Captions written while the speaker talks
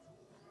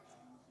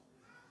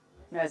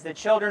As the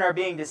children are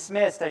being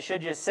dismissed, I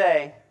should just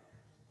say,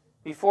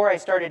 before I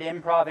started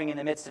improvising in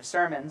the midst of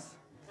sermons,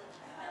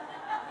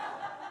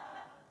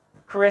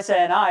 Carissa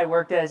and I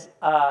worked as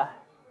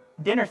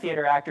dinner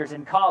theater actors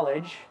in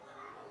college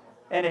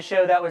in a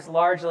show that was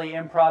largely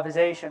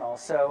improvisational.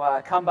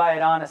 So come by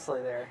it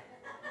honestly there.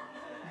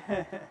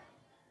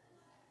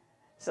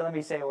 So let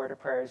me say a word of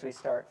prayer as we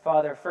start.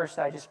 Father, first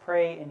I just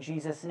pray in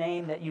Jesus'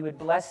 name that you would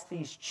bless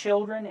these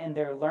children in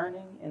their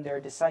learning, in their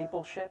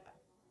discipleship.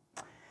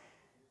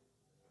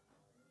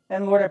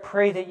 And Lord, I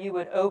pray that you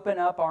would open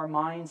up our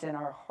minds and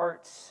our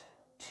hearts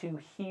to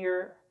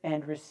hear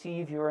and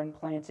receive your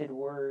implanted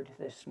word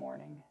this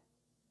morning.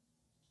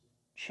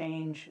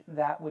 Change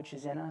that which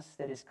is in us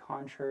that is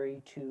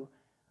contrary to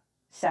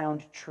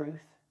sound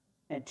truth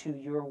and to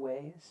your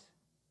ways.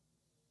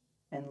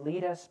 And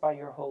lead us by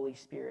your Holy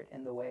Spirit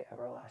in the way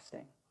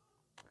everlasting.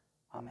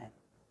 Amen.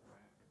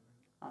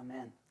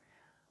 Amen.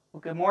 Well,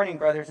 good morning,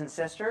 brothers and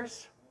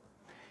sisters.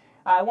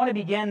 I want to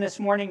begin this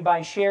morning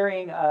by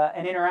sharing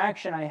an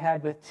interaction I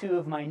had with two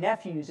of my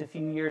nephews a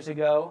few years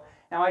ago.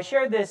 Now, I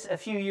shared this a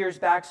few years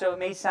back, so it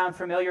may sound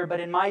familiar, but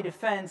in my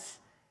defense,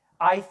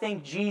 I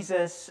think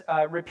Jesus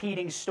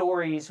repeating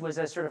stories was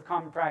a sort of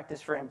common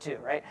practice for him too,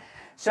 right?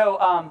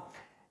 So,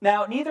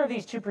 now, neither of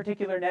these two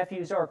particular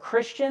nephews are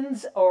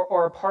Christians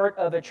or a part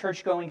of a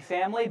church-going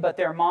family, but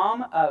their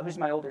mom, who's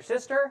my older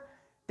sister,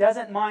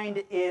 doesn't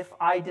mind if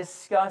I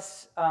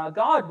discuss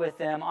God with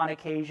them on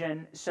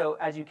occasion. So,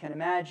 as you can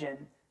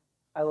imagine,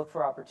 I look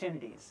for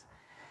opportunities.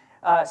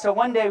 So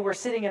one day we're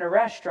sitting in a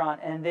restaurant,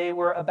 and they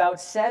were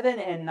about 7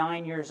 and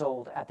 9 years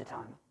old at the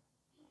time.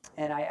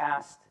 And I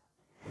asked,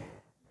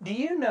 do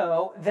you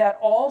know that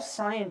all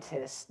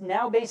scientists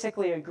now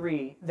basically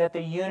agree that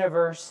the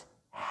universe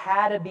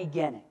had a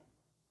beginning?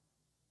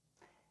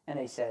 And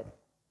they said,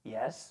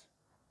 yes.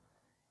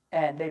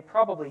 And they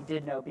probably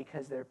did know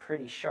because they're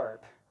pretty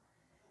sharp.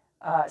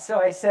 So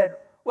I said,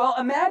 well,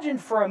 imagine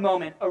for a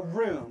moment a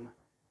room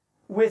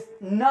with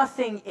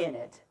nothing in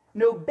it.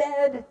 No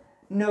bed,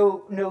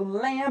 no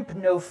lamp,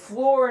 no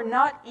floor,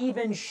 not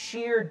even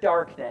sheer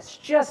darkness.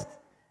 Just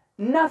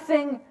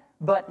nothing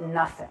but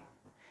nothing.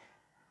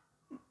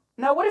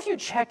 Now, what if you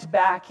checked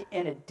back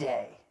in a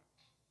day?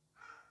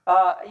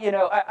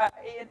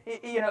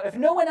 If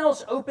no one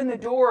else opened the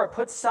door or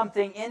put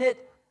something in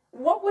it,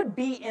 what would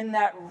be in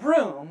that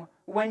room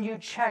when you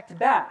checked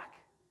back?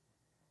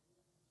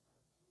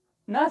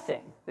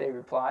 Nothing, they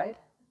replied.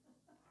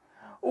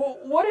 Well,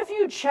 what if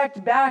you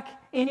checked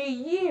back in a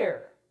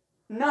year?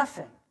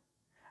 Nothing.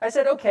 I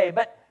said, okay,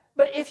 but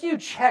if you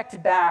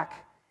checked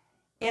back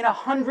in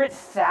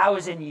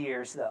 100,000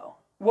 years, though,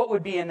 what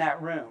would be in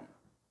that room?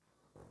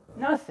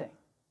 Nothing,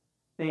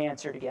 they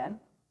answered again.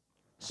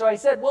 So I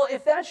said, well,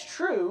 if that's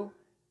true,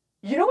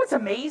 you know what's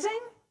amazing?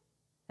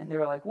 And they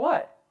were like,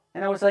 what?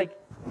 And I was like,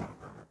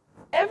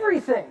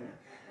 everything.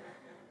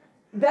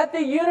 That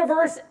the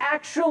universe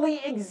actually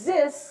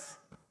exists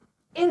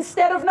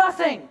instead of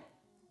nothing.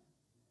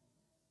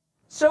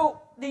 So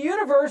the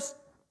universe,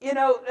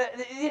 the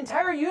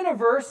entire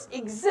universe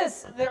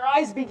exists. Their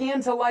eyes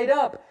began to light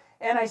up.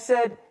 And I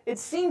said, it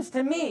seems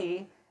to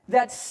me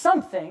that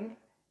something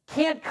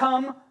can't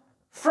come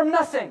from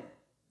nothing.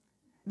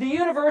 The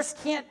universe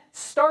can't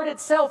start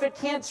itself. It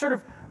can't sort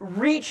of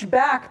reach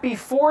back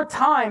before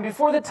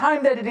the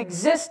time that it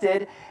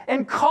existed,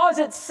 and cause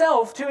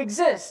itself to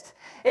exist.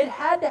 It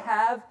had to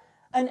have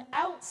an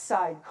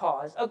outside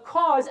cause, a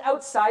cause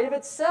outside of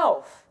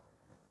itself.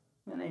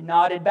 And they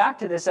nodded back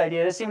to this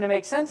idea. This seemed to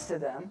make sense to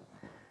them.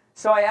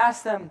 So I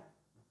asked them,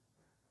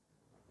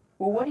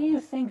 well, what do you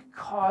think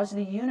caused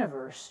the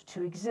universe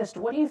to exist?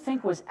 What do you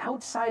think was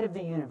outside of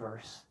the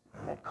universe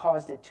that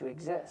caused it to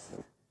exist?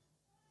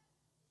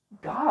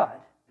 God,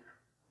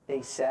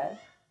 they said,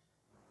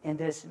 in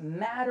this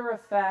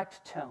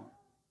matter-of-fact tone,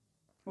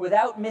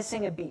 without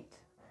missing a beat,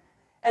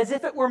 as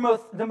if it were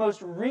the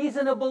most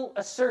reasonable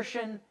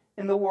assertion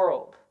in the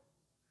world.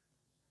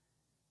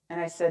 And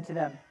I said to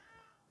them,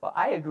 well,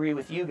 I agree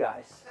with you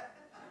guys.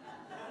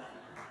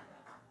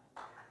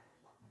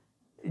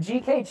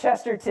 G.K.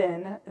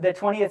 Chesterton, the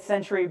 20th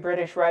century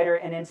British writer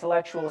and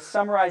intellectual,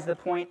 summarized the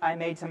point I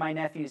made to my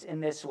nephews in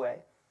this way.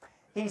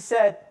 He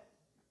said,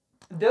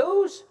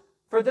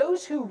 for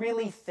those who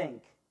really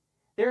think,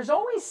 there's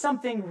always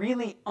something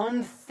really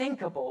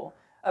unthinkable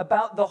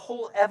about the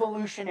whole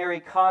evolutionary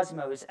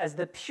cosmos as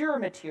the pure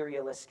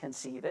materialists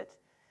conceive it,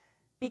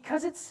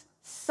 because it's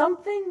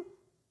something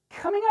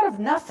coming out of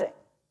nothing.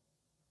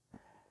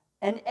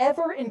 An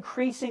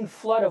ever-increasing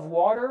flood of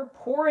water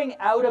pouring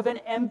out of an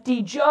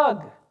empty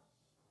jug.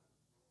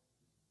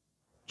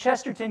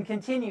 Chesterton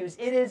continues,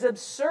 it is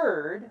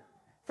absurd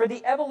for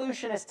the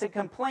evolutionists to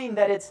complain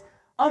that it's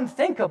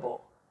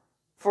unthinkable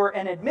for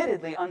an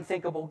admittedly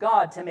unthinkable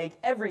God to make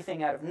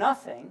everything out of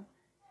nothing,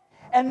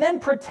 and then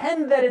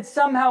pretend that it's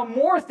somehow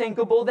more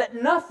thinkable that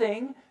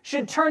nothing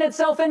should turn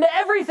itself into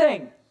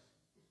everything.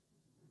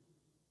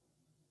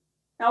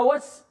 Now,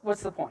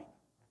 what's the point?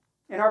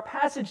 In our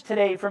passage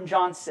today from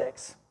John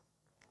 6,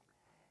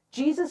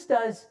 Jesus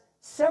does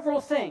several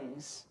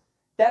things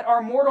that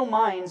our mortal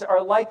minds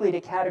are likely to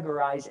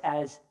categorize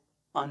as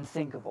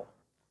unthinkable.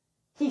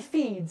 He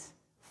feeds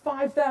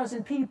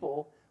 5,000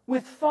 people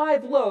with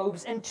 5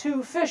 loaves and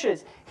 2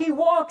 fishes. He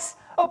walks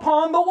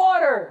upon the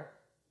water.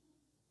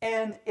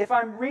 And if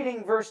I'm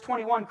reading verse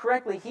 21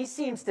 correctly, he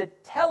seems to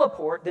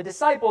teleport the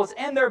disciples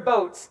and their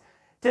boats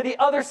to the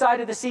other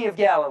side of the Sea of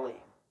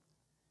Galilee.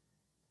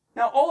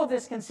 Now, all of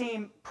this can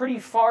seem pretty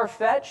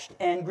far-fetched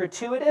and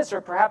gratuitous, or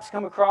perhaps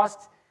come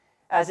across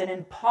as an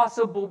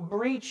impossible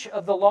breach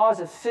of the laws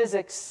of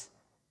physics,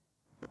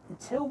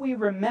 until we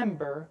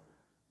remember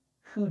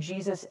who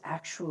Jesus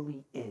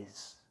actually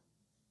is,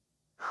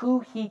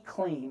 who he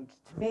claimed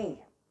to be.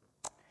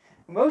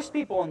 Most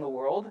people in the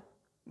world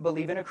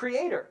believe in a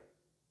creator.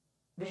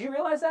 Did you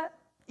realize that?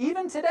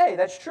 Even today,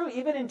 that's true,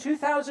 even in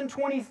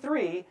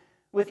 2023,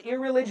 with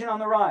irreligion on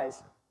the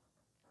rise.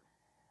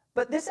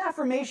 But this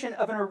affirmation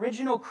of an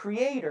original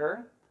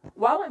creator,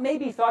 while it may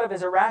be thought of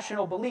as a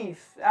rational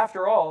belief,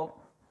 after all,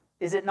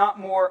 is it not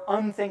more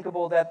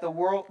unthinkable that the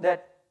world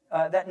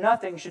that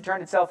nothing should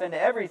turn itself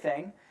into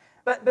everything?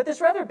 But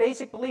this rather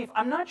basic belief,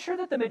 I'm not sure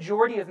that the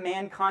majority of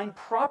mankind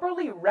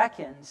properly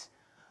reckons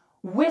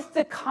with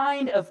the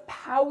kind of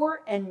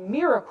power and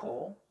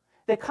miracle,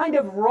 the kind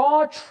of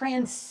raw,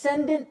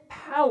 transcendent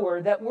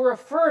power that we're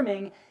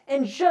affirming,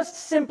 and just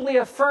simply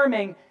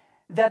affirming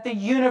that the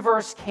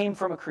universe came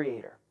from a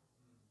creator.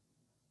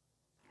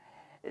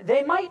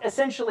 They might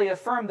essentially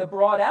affirm the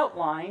broad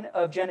outline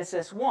of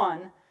Genesis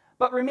 1,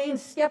 but remain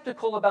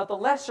skeptical about the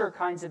lesser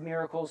kinds of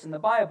miracles in the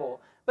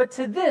Bible. But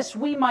to this,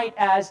 we might,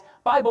 as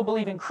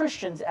Bible-believing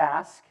Christians,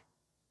 ask,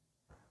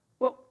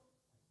 well,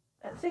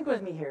 think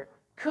with me here.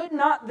 Could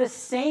not the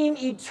same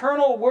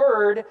eternal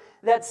word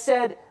that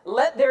said,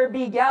 "Let there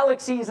be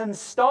galaxies and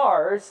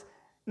stars,"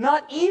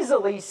 not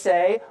easily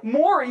say,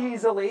 more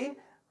easily,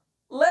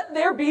 "Let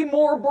there be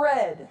more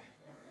bread"?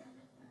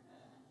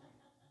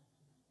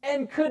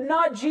 And could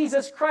not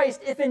Jesus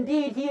Christ, if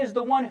indeed he is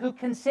the one who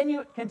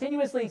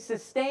continuously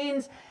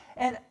sustains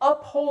and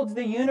upholds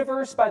the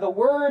universe by the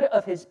word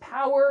of his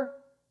power,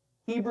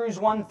 Hebrews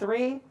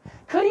 1:3,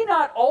 could he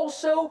not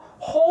also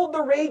hold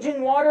the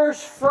raging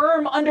waters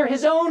firm under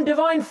his own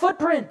divine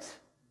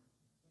footprint?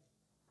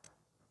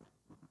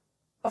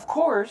 Of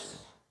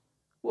course,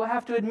 we'll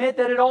have to admit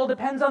that it all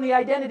depends on the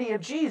identity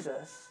of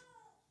Jesus,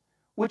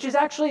 which is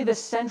actually the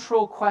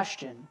central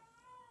question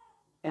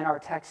in our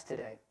text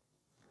today.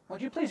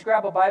 Would you please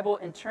grab a Bible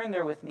and turn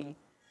there with me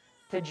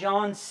to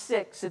John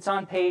 6. It's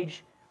on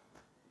page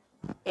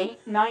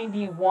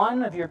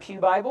 891 of your pew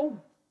Bible.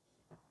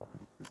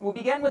 We'll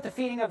begin with the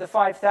feeding of the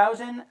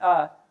 5,000,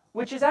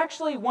 which is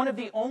actually one of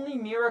the only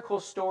miracle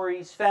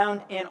stories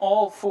found in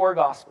all 4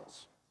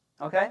 Gospels.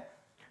 Okay?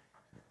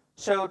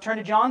 So turn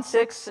to John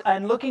 6,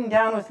 and looking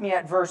down with me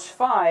at verse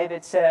 5,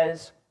 it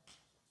says,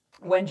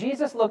 "When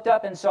Jesus looked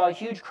up and saw a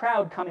huge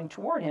crowd coming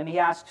toward him, he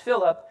asked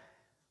Philip,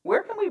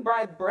 'Where can we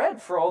buy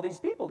bread for all these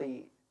people to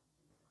eat?'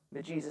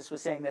 But Jesus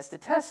was saying this to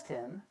test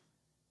him,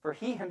 for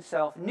he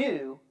himself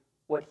knew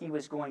what he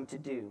was going to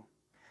do."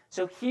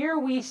 So here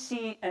we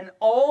see an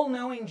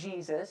all-knowing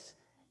Jesus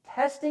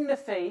testing the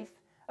faith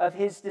of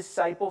his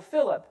disciple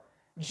Philip.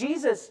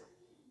 Jesus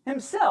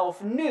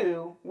himself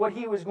knew what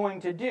he was going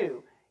to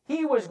do.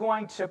 He was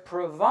going to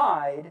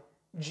provide,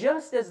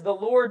 just as the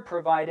Lord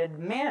provided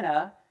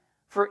manna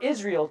for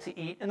Israel to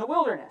eat in the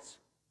wilderness.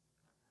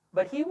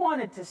 But he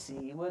wanted to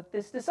see what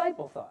this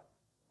disciple thought.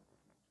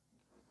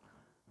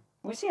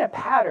 We see a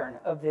pattern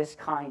of this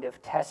kind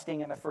of testing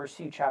in the first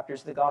few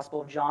chapters of the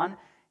Gospel of John.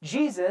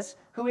 Jesus,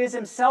 who is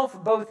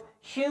himself both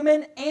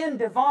human and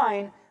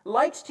divine,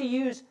 likes to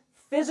use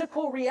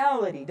physical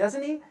reality,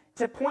 doesn't he,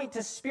 to point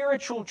to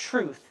spiritual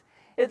truth.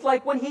 It's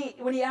like when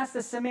he asked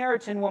the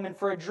Samaritan woman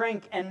for a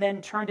drink and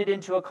then turned it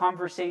into a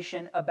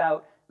conversation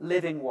about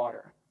living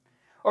water.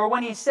 Or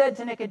when he said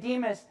to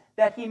Nicodemus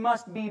that he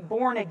must be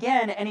born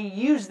again, and he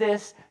used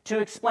this to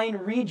explain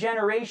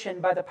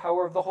regeneration by the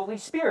power of the Holy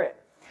Spirit.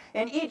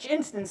 In each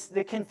instance,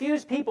 the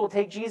confused people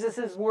take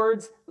Jesus'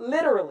 words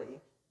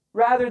literally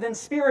rather than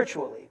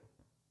spiritually.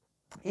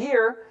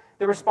 Here,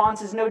 the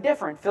response is no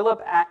different.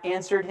 Philip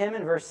answered him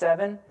in verse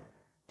 7,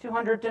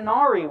 200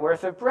 denarii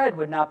worth of bread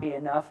would not be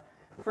enough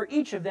for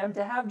each of them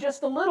to have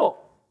just a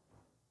little.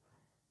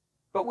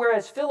 But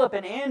whereas Philip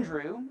and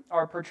Andrew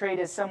are portrayed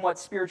as somewhat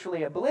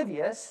spiritually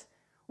oblivious,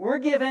 we're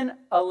given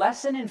a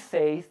lesson in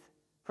faith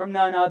from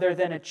none other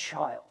than a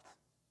child,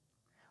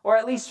 or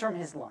at least from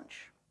his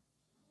lunch.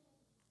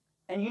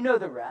 And you know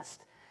the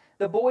rest.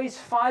 The boys'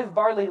 5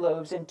 barley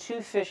loaves and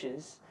 2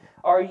 fishes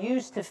are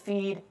used to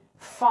feed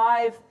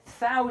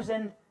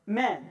 5,000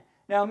 men.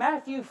 Now,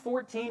 Matthew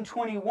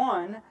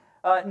 14:21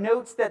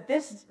 notes that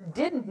this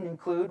didn't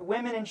include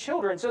women and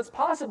children, so it's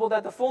possible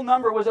that the full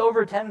number was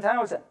over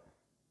 10,000.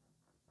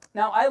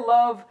 Now, I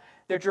love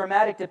the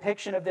dramatic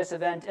depiction of this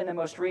event in the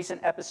most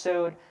recent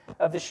episode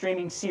of the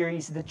streaming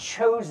series, The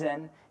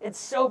Chosen. It's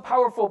so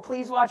powerful.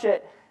 Please watch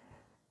it.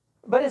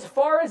 But as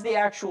far as the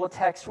actual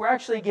text, we're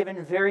actually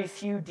given very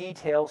few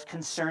details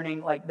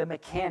concerning like the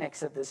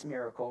mechanics of this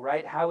miracle,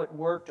 right? How it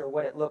worked or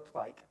what it looked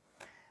like.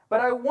 But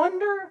I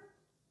wonder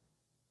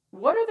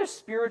what are the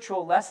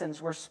spiritual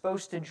lessons we're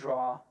supposed to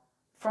draw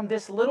from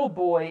this little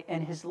boy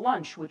and his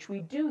lunch, which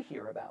we do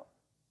hear about?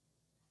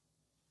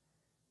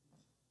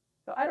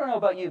 So I don't know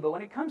about you, but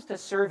when it comes to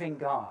serving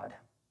God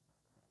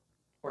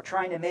or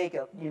trying to make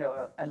a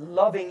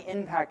loving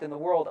impact in the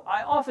world,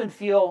 I often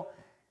feel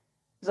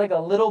it's like a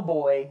little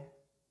boy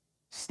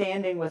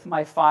standing with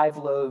my 5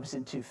 loaves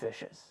and 2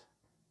 fishes.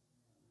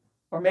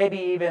 Or maybe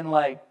even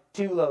like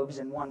 2 loaves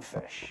and 1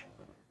 fish.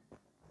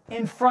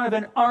 In front of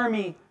an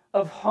army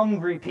of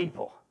hungry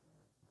people.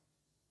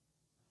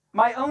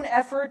 My own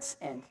efforts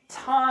and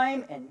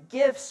time and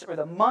gifts or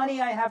the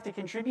money I have to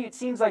contribute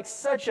seems like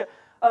such a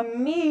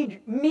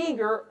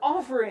meager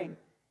offering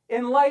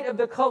in light of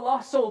the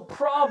colossal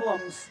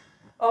problems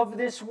of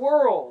this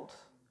world.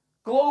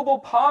 Global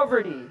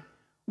poverty,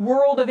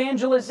 world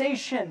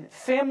evangelization,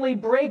 family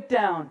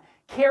breakdown,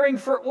 caring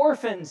for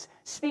orphans,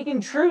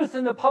 speaking truth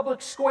in the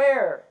public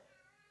square.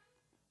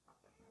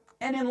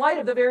 And in light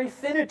of the very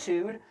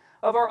finitude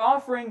of our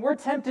offering, we're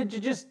tempted to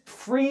just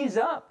freeze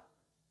up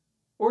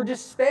or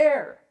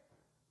despair.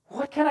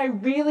 What can I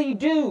really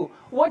do?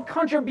 What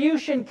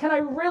contribution can I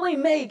really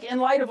make in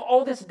light of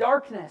all this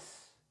darkness?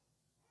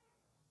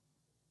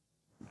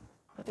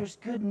 But there's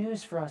good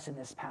news for us in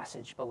this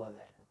passage, beloved,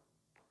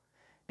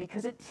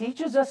 because it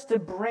teaches us to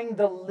bring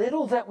the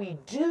little that we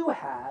do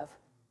have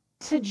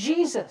to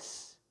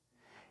Jesus,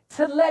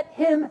 to let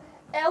him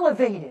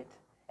elevate it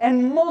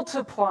and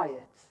multiply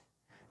it,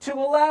 to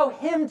allow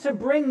him to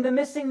bring the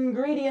missing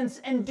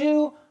ingredients and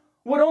do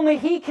what only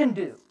he can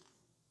do.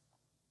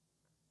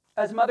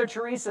 As Mother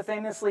Teresa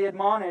famously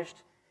admonished,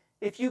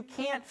 if you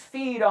can't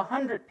feed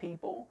 100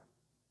 people,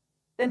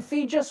 then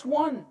feed just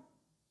one.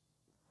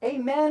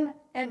 Amen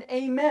and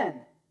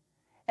amen.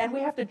 And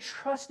we have to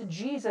trust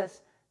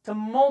Jesus to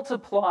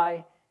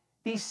multiply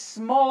these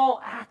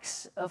small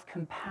acts of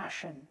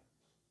compassion.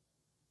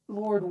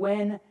 Lord,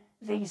 when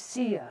they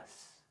see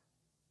us,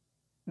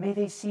 may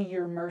they see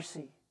your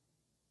mercy.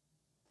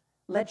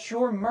 Let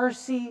your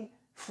mercy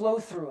flow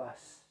through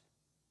us.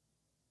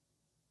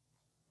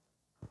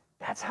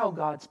 That's how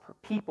God's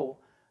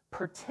people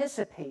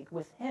participate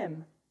with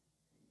him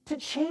to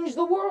change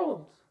the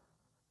world.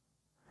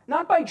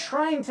 Not by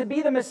trying to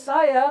be the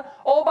Messiah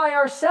all by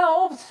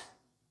ourselves.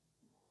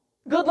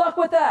 Good luck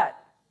with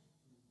that.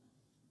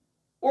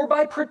 Or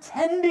by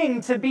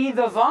pretending to be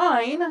the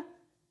vine,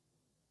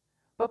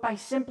 but by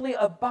simply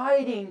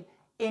abiding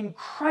in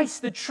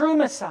Christ, the true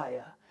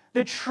Messiah,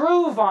 the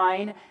true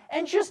vine,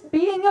 and just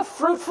being a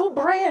fruitful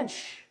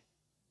branch.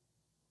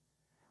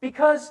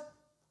 Because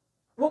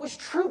what was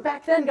true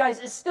back then, guys,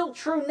 is still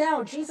true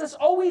now. Jesus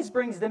always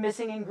brings the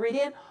missing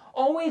ingredient,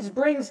 always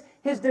brings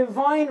his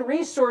divine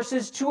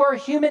resources to our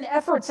human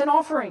efforts and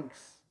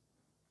offerings.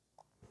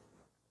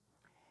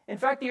 In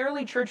fact, the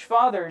early church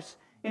fathers,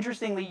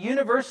 interestingly,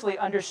 universally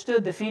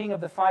understood the feeding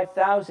of the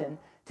 5,000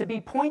 to be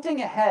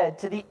pointing ahead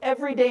to the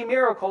everyday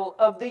miracle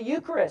of the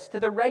Eucharist, to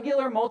the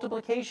regular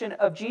multiplication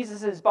of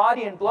Jesus'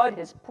 body and blood,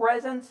 his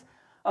presence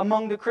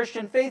among the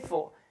Christian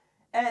faithful.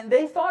 And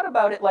they thought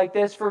about it like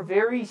this for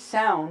very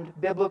sound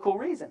biblical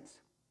reasons.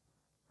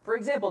 For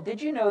example,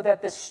 did you know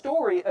that the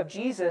story of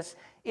Jesus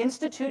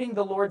instituting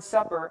the Lord's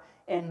Supper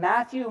in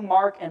Matthew,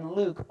 Mark, and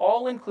Luke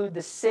all include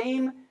the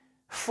same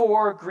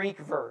 4 Greek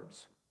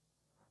verbs?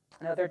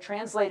 Now, they're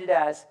translated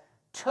as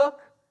took,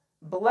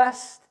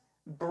 blessed,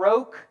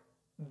 broke,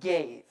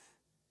 gave.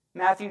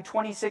 Matthew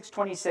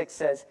 26:26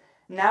 says,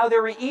 now they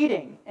were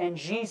eating, and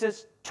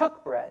Jesus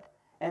took bread,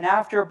 and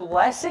after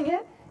blessing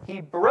it,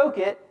 he broke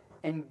it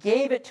and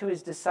gave it to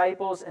his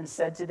disciples and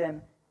said to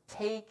them,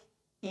 take,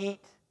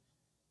 eat,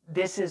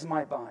 this is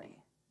my body.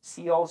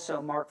 See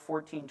also Mark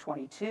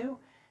 14:22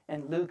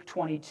 and Luke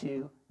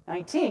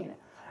 22:19.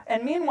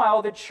 And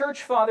meanwhile, the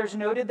church fathers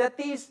noted that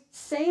these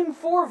same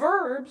 4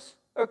 verbs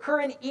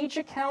occur in each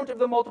account of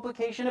the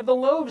multiplication of the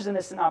loaves in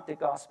the Synoptic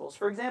Gospels.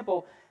 For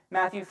example,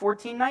 Matthew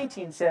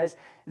 14:19 says,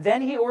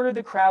 then he ordered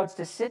the crowds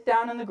to sit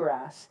down in the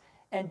grass,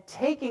 and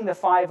taking the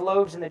 5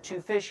 loaves and the 2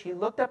 fish, he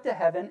looked up to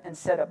heaven and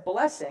said a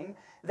blessing.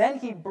 Then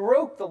he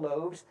broke the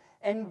loaves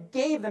and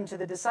gave them to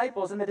the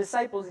disciples, and the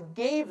disciples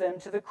gave them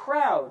to the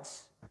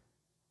crowds.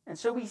 And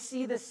so we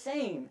see the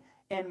same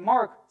in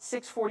Mark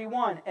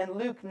 6:41 and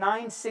Luke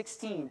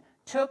 9:16.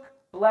 Took,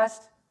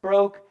 blessed,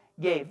 broke,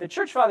 gave. The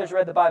church fathers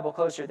read the Bible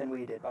closer than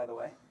we did, by the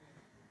way.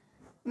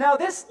 Now,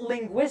 this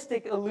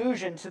linguistic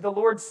allusion to the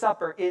Lord's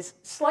Supper is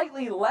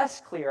slightly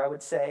less clear, I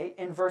would say,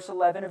 in verse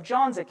 11 of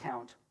John's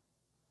account.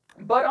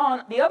 But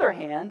on the other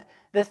hand,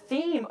 the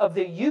theme of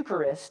the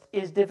Eucharist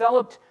is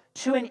developed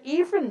to an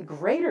even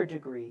greater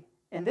degree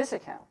in this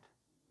account.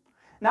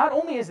 Not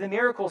only is the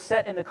miracle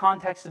set in the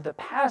context of the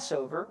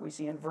Passover, we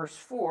see in verse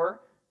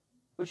 4,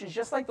 which is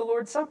just like the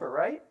Lord's Supper,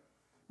 right?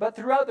 But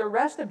throughout the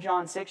rest of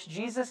John 6,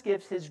 Jesus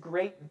gives his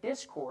great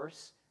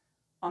discourse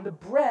on the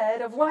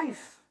bread of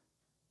life.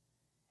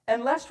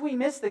 And lest we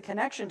miss the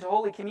connection to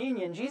Holy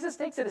Communion, Jesus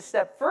takes it a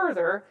step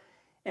further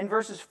in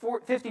verses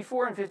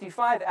 54 and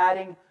 55,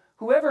 adding,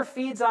 whoever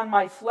feeds on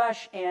my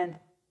flesh and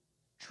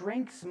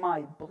drinks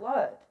my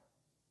blood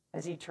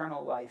has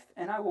eternal life,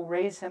 and I will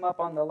raise him up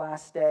on the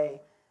last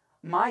day.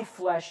 My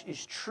flesh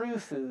is true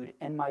food,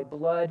 and my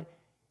blood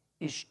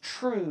is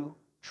true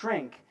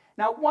drink.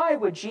 Now, why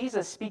would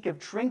Jesus speak of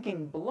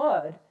drinking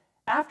blood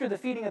after the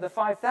feeding of the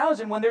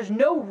 5,000 when there's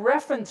no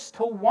reference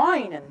to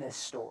wine in this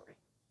story?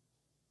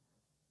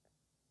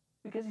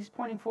 Because he's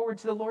pointing forward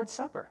to the Lord's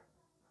Supper.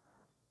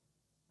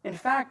 In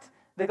fact,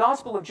 the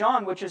Gospel of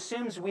John, which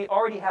assumes we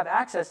already have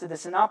access to the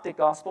Synoptic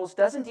Gospels,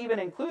 doesn't even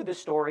include the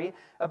story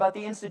about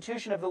the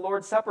institution of the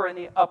Lord's Supper in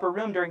the upper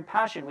room during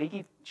Passion Week.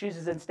 He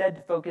chooses instead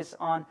to focus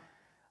on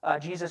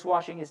Jesus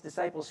washing his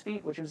disciples'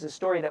 feet, which was a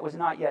story that was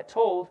not yet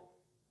told.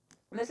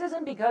 And this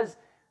isn't because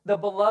the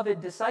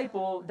beloved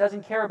disciple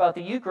doesn't care about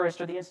the Eucharist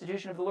or the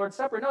institution of the Lord's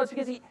Supper. No, it's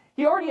because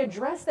he already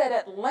addressed that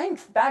at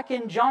length back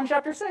in John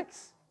chapter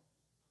 6.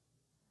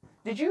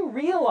 Did you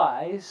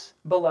realize,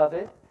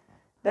 beloved,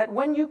 that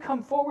when you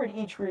come forward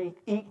each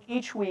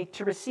week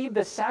to receive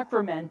the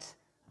sacrament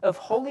of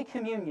Holy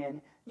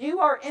Communion, you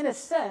are, in a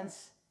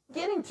sense,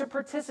 getting to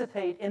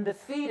participate in the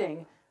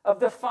feeding of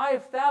the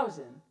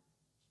 5,000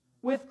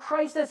 with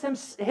Christ as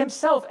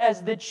himself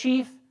as the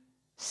chief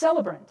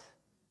celebrant?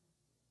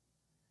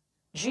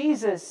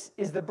 Jesus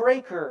is the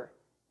breaker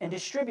and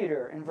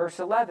distributor in verse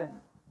 11.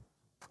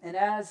 And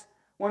as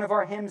one of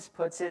our hymns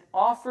puts it,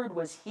 offered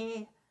was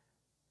he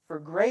for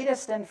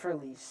greatest and for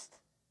least,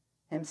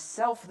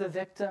 himself the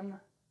victim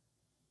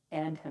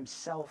and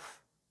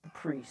himself the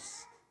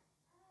priest.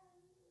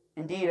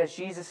 Indeed, as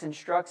Jesus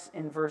instructs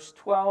in verse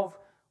 12,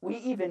 we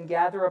even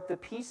gather up the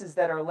pieces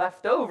that are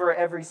left over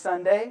every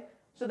Sunday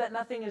so that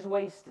nothing is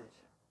wasted.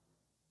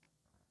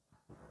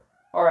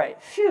 All right,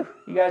 phew,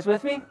 you guys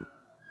with me?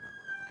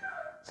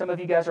 Some of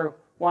you guys are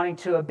wanting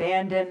to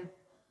abandon,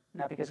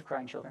 not because of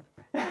crying children.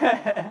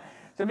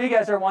 Some of you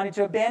guys are wanting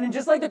to abandon,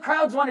 just like the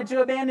crowds wanted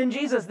to abandon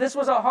Jesus. This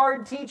was a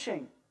hard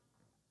teaching.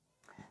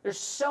 There's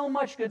so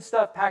much good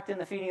stuff packed in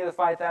the feeding of the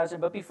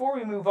 5,000. But before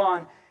we move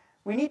on,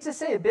 we need to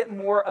say a bit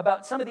more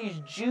about some of these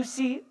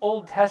juicy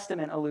Old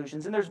Testament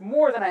allusions. And there's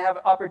more than I have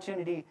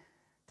opportunity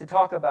to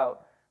talk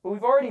about. But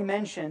we've already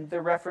mentioned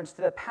the reference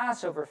to the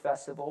Passover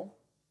festival,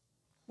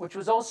 which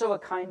was also a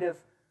kind of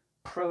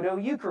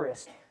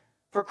proto-Eucharist.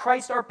 For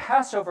Christ, our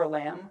Passover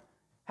lamb,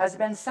 has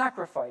been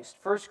sacrificed.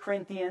 1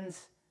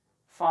 Corinthians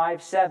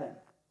 5:7.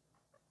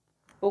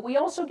 But we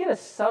also get a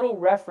subtle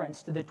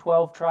reference to the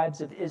 12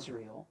 tribes of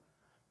Israel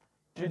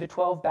through the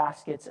 12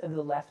 baskets of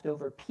the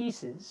leftover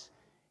pieces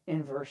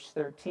in verse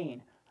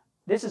 13.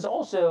 This is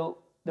also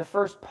the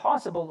first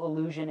possible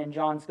allusion in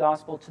John's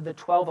Gospel to the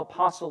 12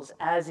 apostles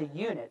as a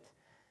unit.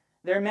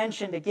 They're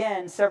mentioned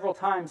again several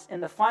times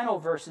in the final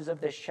verses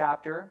of this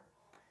chapter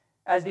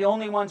as the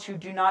only ones who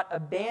do not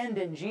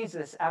abandon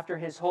Jesus after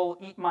his whole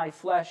eat my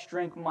flesh,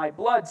 drink my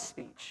blood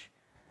speech.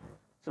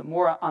 So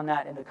more on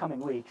that in the coming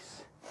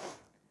weeks.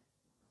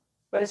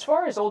 But as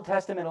far as Old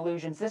Testament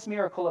allusions, this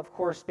miracle, of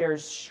course,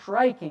 bears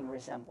striking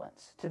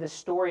resemblance to the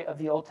story of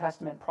the Old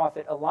Testament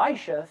prophet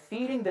Elisha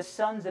feeding the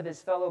sons of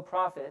his fellow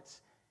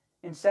prophets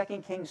in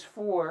 2 Kings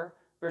 4,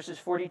 verses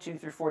 42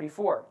 through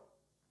 44.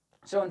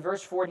 So in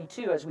verse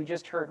 42, as we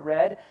just heard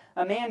read,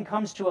 a man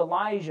comes to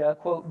Elijah,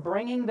 quote,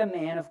 bringing the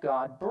man of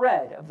God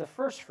bread of the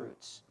first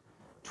fruits,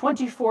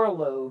 24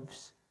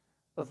 loaves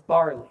of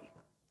barley.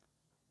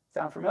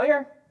 Sound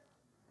familiar?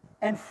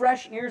 And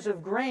fresh ears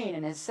of grain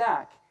in his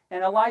sack.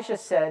 And Elisha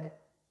said,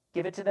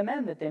 give it to the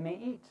men that they may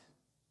eat.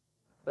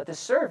 But the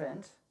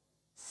servant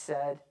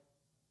said,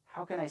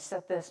 how can I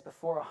set this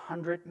before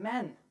 100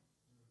 men?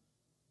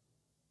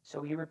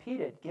 So he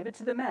repeated, give it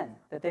to the men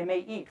that they may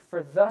eat.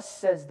 For thus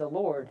says the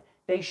Lord,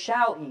 they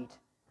shall eat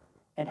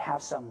and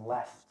have some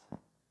left.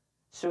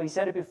 So he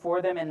set it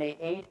before them, and they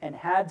ate and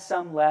had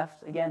some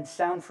left. Again,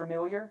 sound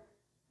familiar?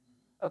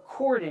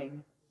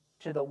 According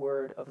to the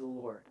word of the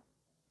Lord.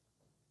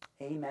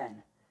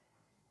 Amen.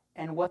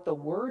 And what the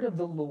word of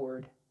the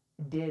Lord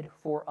did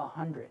for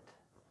 100,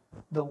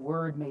 the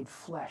word made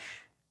flesh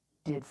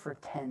did for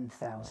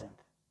 10,000.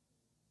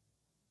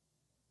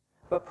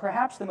 But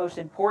perhaps the most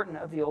important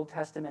of the Old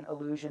Testament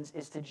allusions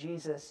is to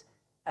Jesus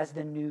as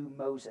the new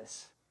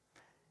Moses.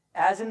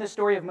 As in the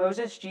story of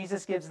Moses,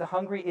 Jesus gives the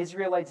hungry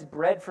Israelites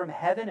bread from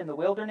heaven in the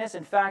wilderness.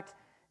 In fact,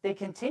 they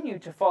continue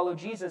to follow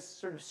Jesus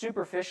sort of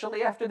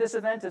superficially after this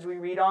event as we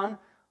read on,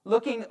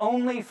 looking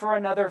only for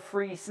another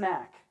free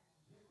snack.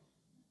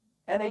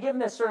 And they give him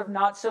this sort of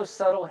not so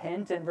subtle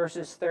hint in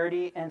verses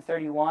 30 and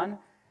 31.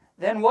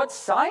 Then what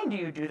sign do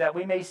you do that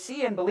we may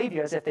see and believe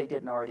you? As if they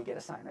didn't already get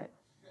a sign, right?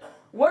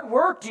 What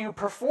work do you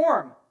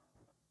perform?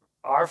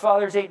 Our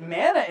fathers ate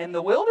manna in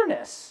the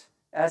wilderness.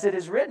 As it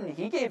is written,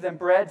 he gave them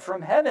bread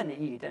from heaven to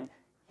eat. And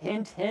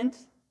hint, hint.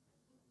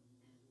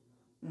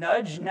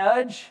 Nudge,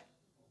 nudge.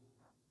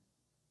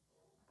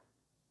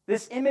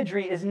 This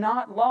imagery is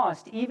not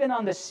lost even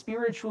on the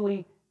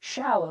spiritually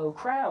shallow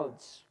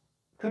crowds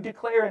who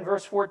declare in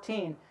verse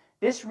 14,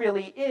 this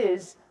really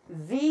is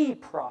the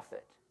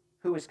prophet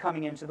who is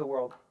coming into the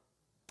world.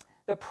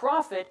 The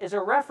prophet is a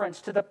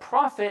reference to the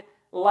prophet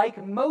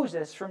like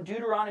Moses from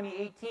Deuteronomy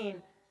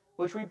 18,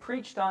 which we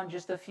preached on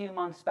just a few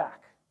months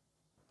back.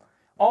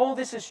 All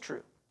this is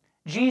true.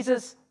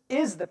 Jesus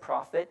is the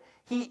prophet.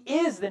 He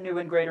is the new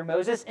and greater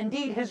Moses.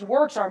 Indeed, his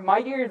works are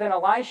mightier than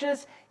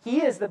Elisha's.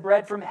 He is the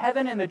bread from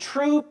heaven and the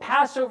true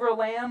Passover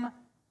lamb.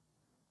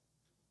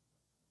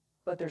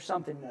 But there's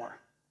something more.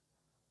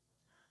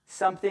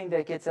 Something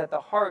that gets at the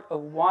heart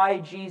of why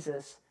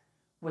Jesus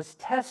was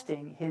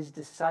testing his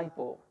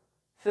disciple,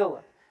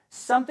 Philip.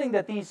 Something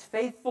that these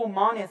faithful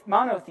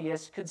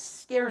monotheists could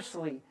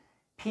scarcely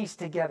piece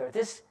together.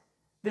 This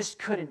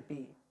couldn't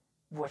be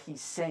what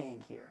he's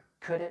saying here,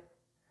 could it?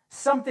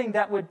 Something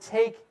that would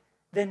take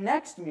the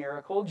next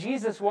miracle,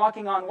 Jesus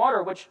walking on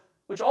water, which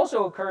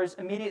also occurs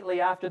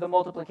immediately after the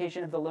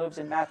multiplication of the loaves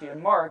in Matthew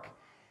and Mark.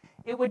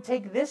 It would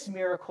take this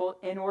miracle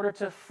in order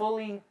to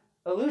fully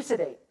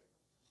elucidate.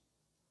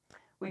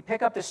 We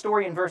pick up the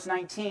story in verse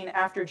 19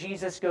 after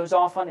Jesus goes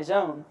off on his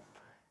own.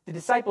 The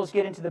disciples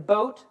get into the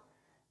boat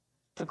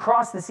to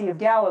cross the Sea of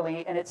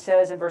Galilee, and it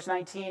says in verse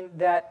 19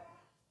 that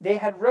they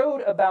had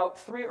rowed about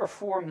 3 or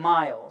 4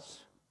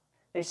 miles.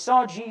 They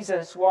saw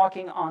Jesus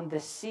walking on the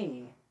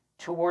sea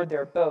toward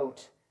their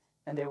boat,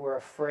 and they were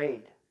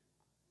afraid.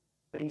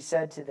 But he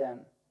said to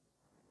them,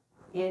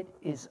 "It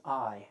is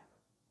I.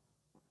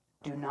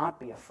 Do not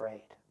be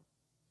afraid."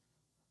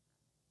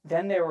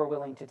 Then they were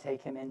willing to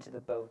take him into the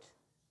boat,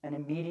 and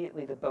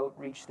immediately the boat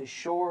reached the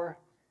shore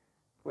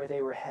where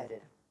they were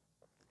headed.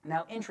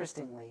 Now,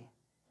 interestingly,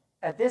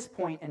 at this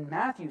point in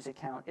Matthew's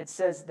account, it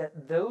says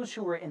that those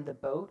who were in the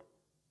boat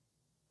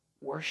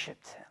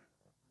worshipped him.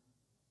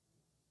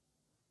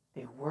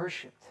 They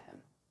worshipped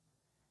him.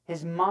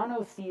 His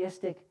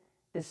monotheistic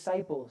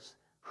disciples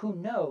who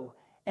know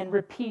and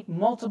repeat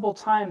multiple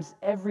times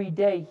every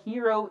day,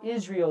 "Hear, O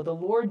Israel, the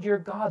Lord your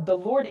God, the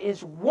Lord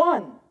is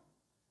one."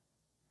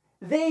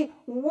 They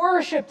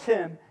worshipped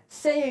him,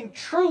 saying,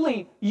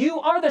 "Truly, you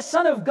are the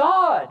Son of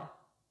God."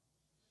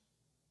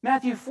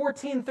 Matthew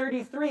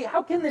 14:33,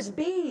 how can this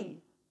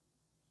be?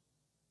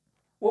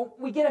 Well,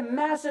 we get a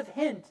massive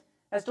hint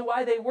as to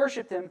why they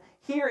worshipped him.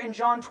 Here in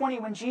John 20,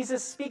 when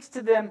Jesus speaks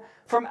to them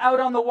from out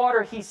on the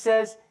water, he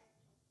says,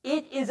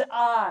 "It is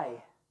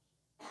I,"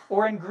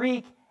 or in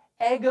Greek,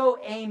 ego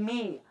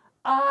eimi,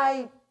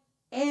 I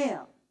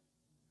am,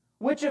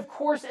 which of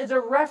course is a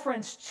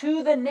reference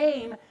to the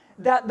name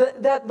that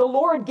the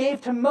Lord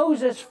gave to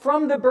Moses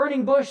from the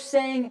burning bush,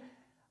 saying,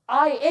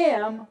 "I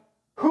am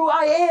who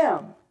I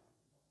am."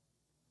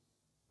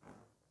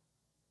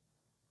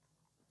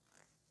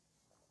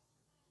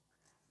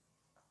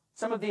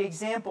 Some of the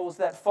examples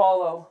that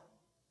follow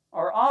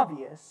are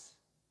obvious,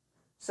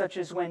 such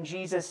as when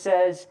Jesus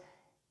says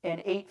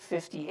in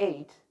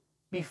 8:58,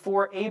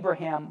 "Before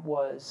Abraham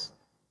was,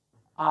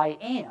 I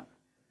am."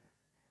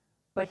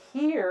 But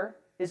here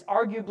is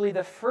arguably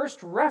the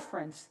first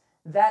reference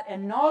that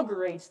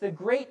inaugurates the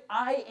great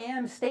I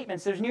am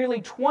statements. There's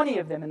nearly 20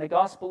 of them in the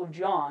Gospel of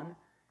John,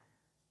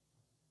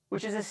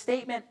 which is a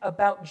statement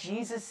about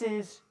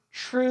Jesus'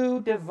 true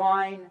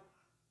divine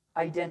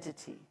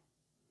identity.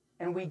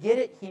 And we get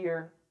it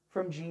here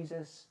from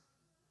Jesus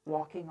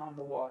walking on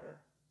the water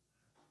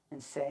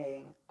and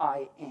saying,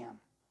 "I am."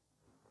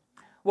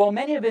 While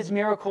many of his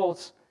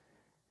miracles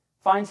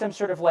find some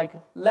sort of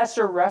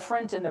lesser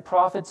referent in the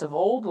prophets of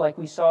old, like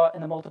we saw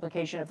in the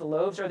multiplication of the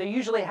loaves, or they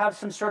usually have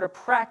some sort of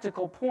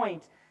practical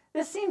point,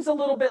 this seems a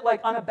little bit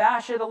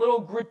unabashed, a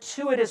little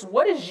gratuitous.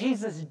 What is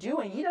Jesus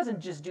doing? He doesn't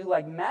just do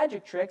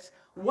magic tricks.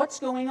 What's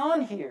going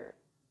on here?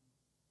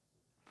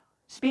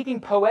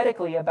 Speaking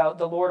poetically about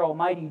the Lord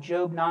Almighty,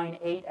 Job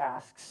 9:8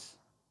 asks,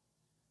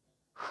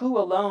 "Who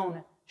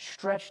alone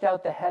stretched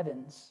out the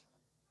heavens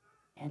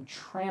and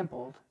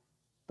trampled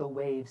the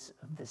waves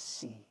of the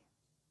sea?"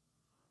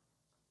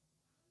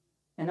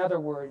 In other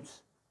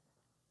words,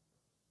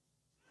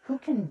 who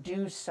can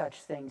do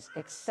such things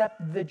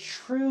except the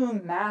true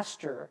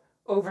master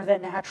over the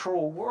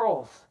natural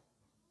world?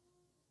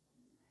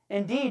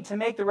 Indeed, to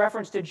make the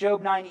reference to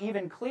Job 9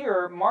 even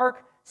clearer,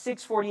 Mark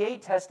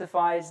 6:48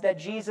 testifies that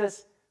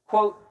Jesus,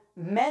 quote,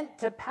 "meant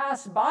to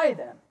pass by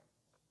them,"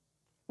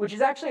 which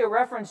is actually a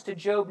reference to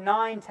Job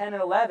 9, 10,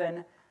 and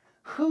 11,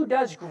 "Who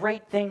does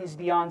great things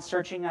beyond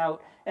searching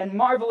out and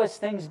marvelous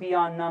things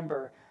beyond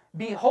number?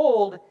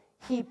 Behold,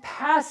 he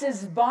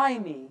passes by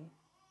me,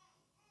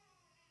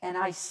 and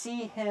I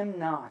see him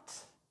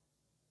not."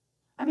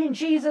 I mean,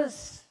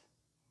 Jesus,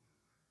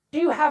 do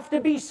you have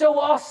to be so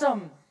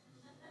awesome?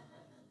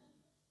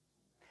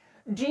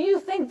 Do you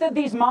think that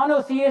these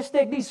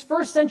monotheistic, these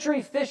first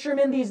century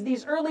fishermen,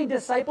 these early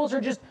disciples are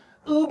just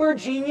uber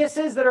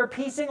geniuses that are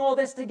piecing all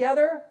this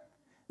together?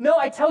 No,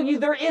 I tell you,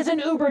 there is an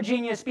uber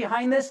genius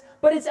behind this,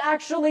 but it's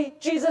actually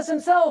Jesus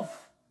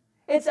himself.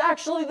 It's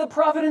actually the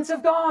providence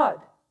of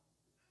God.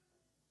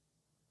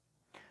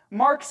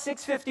 Mark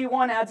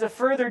 6:51 adds a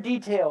further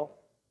detail,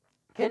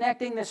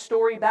 connecting this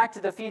story back to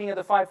the feeding of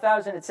the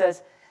 5,000. It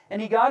says, "And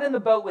he got in the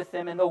boat with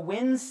them, and the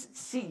winds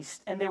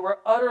ceased, and they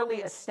were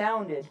utterly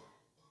astounded."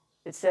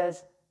 It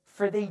says,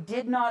 "For they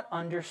did not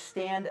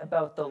understand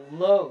about the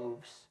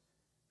loaves,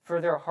 for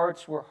their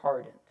hearts were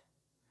hardened."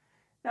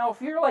 Now,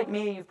 if you're like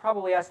me, you've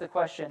probably asked the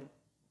question,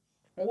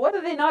 what do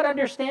they not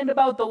understand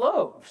about the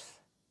loaves?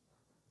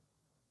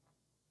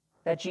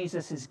 That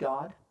Jesus is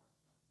God,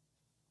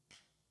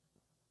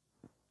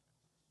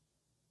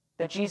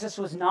 That Jesus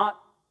was not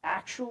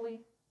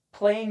actually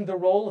playing the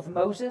role of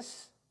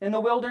Moses in the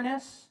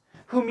wilderness,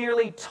 who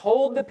merely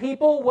told the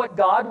people what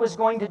God was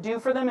going to do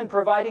for them in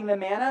providing the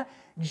manna.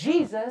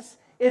 Jesus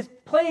is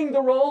playing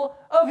the role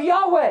of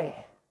Yahweh.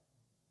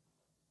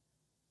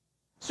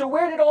 So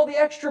where did all the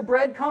extra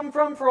bread come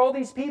from for all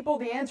these people?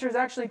 The answer is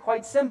actually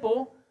quite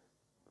simple.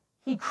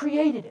 He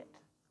created it.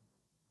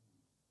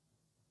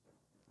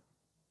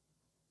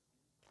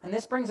 And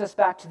this brings us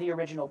back to the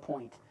original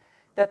point,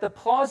 that the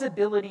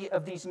plausibility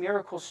of these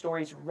miracle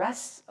stories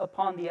rests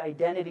upon the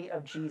identity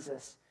of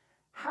Jesus.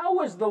 How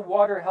was the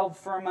water held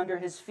firm under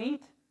his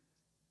feet?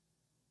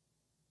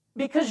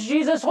 Because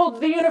Jesus holds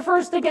the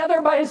universe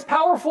together by his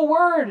powerful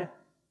word.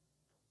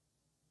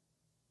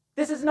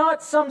 This is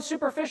not some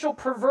superficial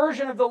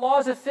perversion of the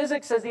laws of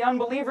physics, as the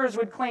unbelievers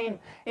would claim.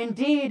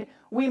 Indeed,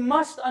 we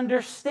must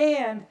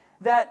understand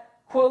that,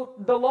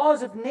 quote, the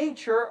laws of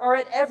nature are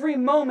at every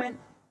moment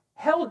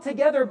held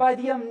together by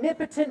the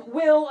omnipotent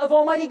will of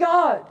Almighty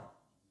God.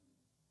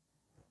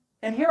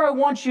 And here I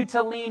want you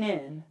to lean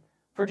in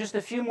for just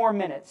a few more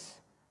minutes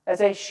as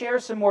I share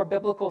some more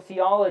biblical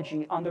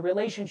theology on the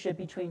relationship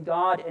between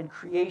God and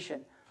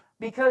creation.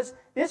 Because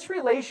this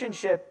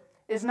relationship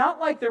is not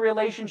like the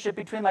relationship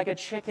between like a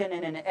chicken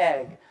and an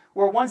egg,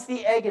 where once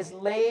the egg is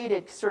laid,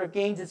 it sort of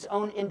gains its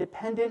own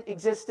independent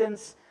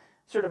existence,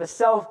 sort of a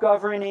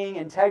self-governing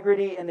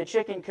integrity, and the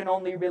chicken can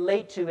only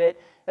relate to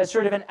it as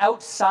sort of an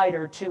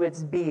outsider to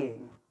its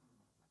being.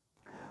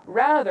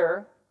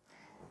 Rather,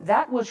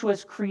 that which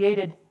was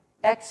created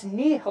ex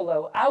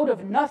nihilo, out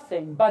of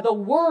nothing, by the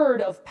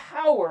word of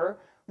power,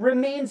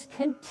 remains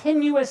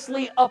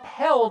continuously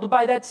upheld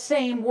by that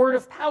same word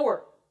of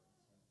power.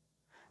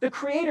 The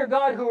Creator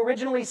God, who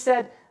originally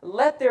said,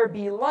 "Let there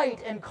be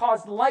light," and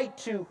caused light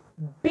to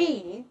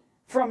be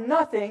from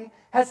nothing,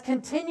 has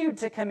continued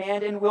to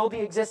command and will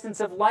the existence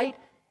of light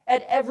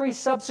at every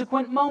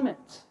subsequent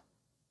moment,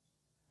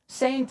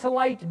 saying to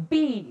light,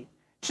 "Be,"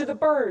 to the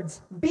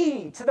birds,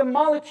 "Be," to the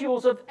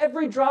molecules of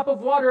every drop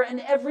of water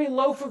and every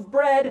loaf of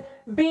bread,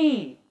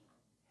 "Be."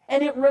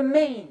 And it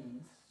remains.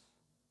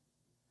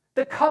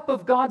 The cup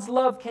of God's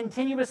love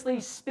continuously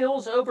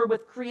spills over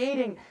with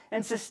creating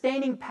and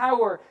sustaining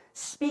power,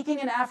 speaking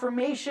an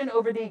affirmation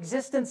over the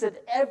existence of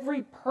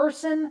every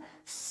person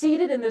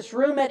seated in this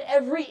room at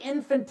every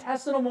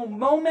infinitesimal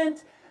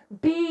moment.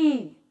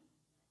 Be.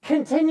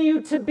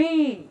 Continue to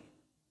be.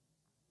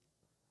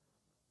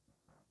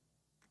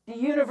 The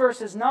universe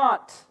is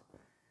not,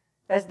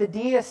 as the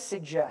deists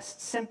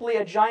suggest, simply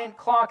a giant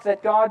clock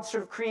that God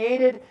sort of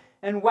created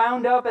and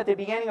wound up at the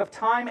beginning of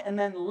time and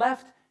then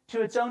left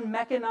to its own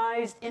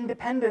mechanized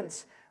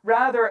independence.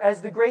 Rather,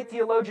 as the great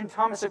theologian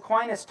Thomas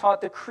Aquinas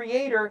taught, the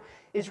creator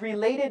is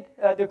related,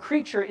 the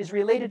creature is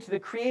related to the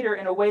creator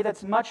in a way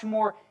that's much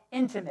more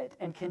intimate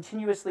and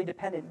continuously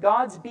dependent.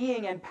 God's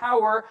being and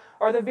power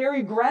are the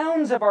very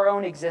grounds of our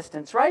own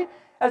existence, right?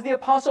 As the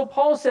Apostle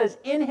Paul says,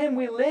 "In him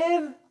we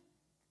live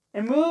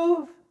and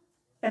move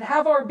and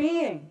have our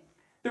being."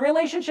 The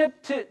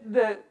relationship to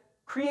the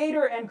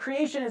creator and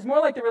creation is more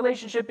like the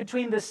relationship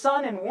between the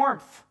sun and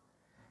warmth.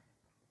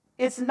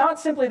 It's not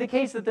simply the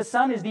case that the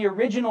sun is the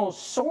original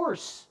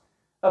source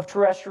of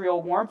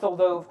terrestrial warmth,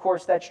 although of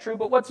course that's true,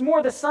 but what's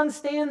more, the sun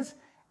stands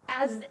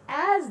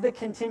as the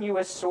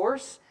continuous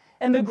source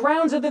and the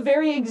grounds of the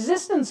very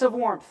existence of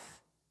warmth.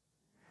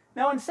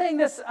 Now, in saying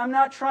this, I'm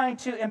not trying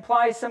to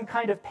imply some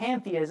kind of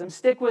pantheism,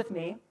 stick with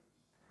me,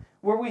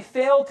 where we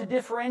fail to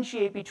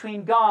differentiate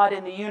between God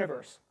and the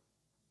universe,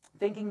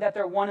 thinking that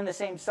they're one and the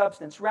same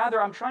substance. Rather,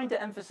 I'm trying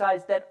to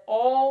emphasize that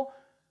all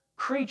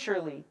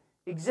creaturely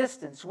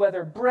existence,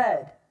 whether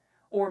bread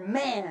or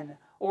man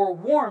or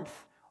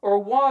warmth or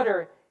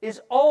water,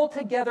 is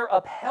altogether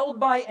upheld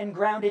by and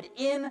grounded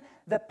in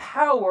the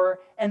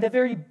power and the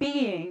very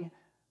being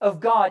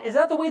of God. Is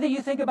that the way that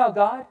you think about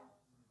God?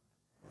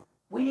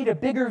 We need a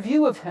bigger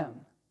view of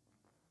him.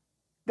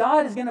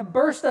 God is going to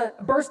burst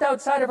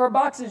outside of our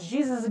boxes.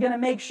 Jesus is going to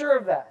make sure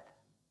of that.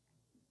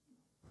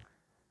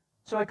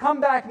 So I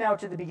come back now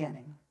to the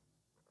beginning,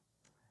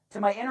 to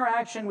my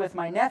interaction with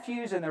my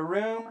nephews in the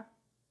room,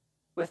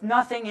 with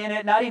nothing in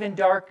it, not even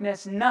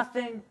darkness,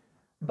 nothing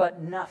but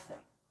nothing.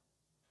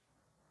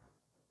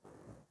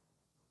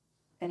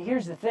 And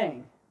here's the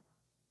thing,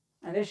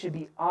 and this should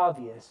be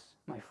obvious,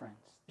 my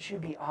friends. It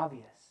should be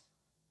obvious.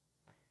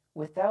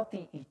 Without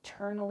the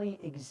eternally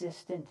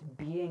existent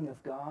being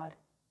of God,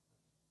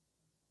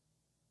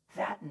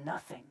 that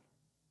nothing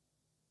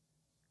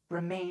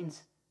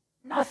remains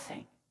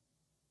nothing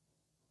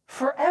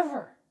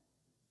forever.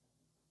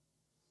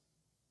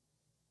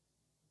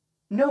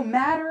 No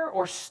matter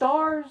or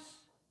stars,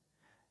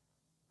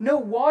 no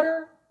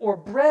water or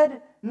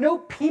bread, no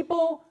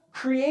people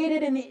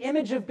created in the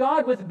image of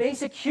God with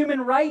basic human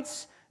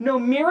rights, no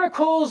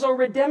miracles or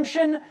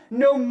redemption,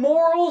 no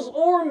morals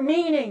or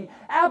meaning.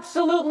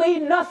 Absolutely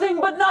nothing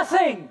but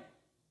nothing.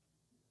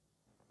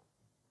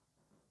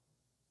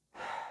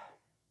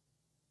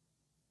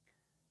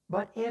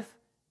 But if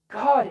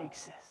God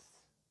exists,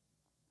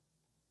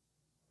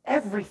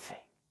 everything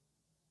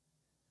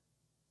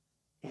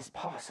is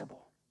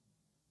possible.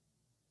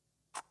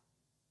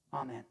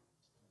 Amen.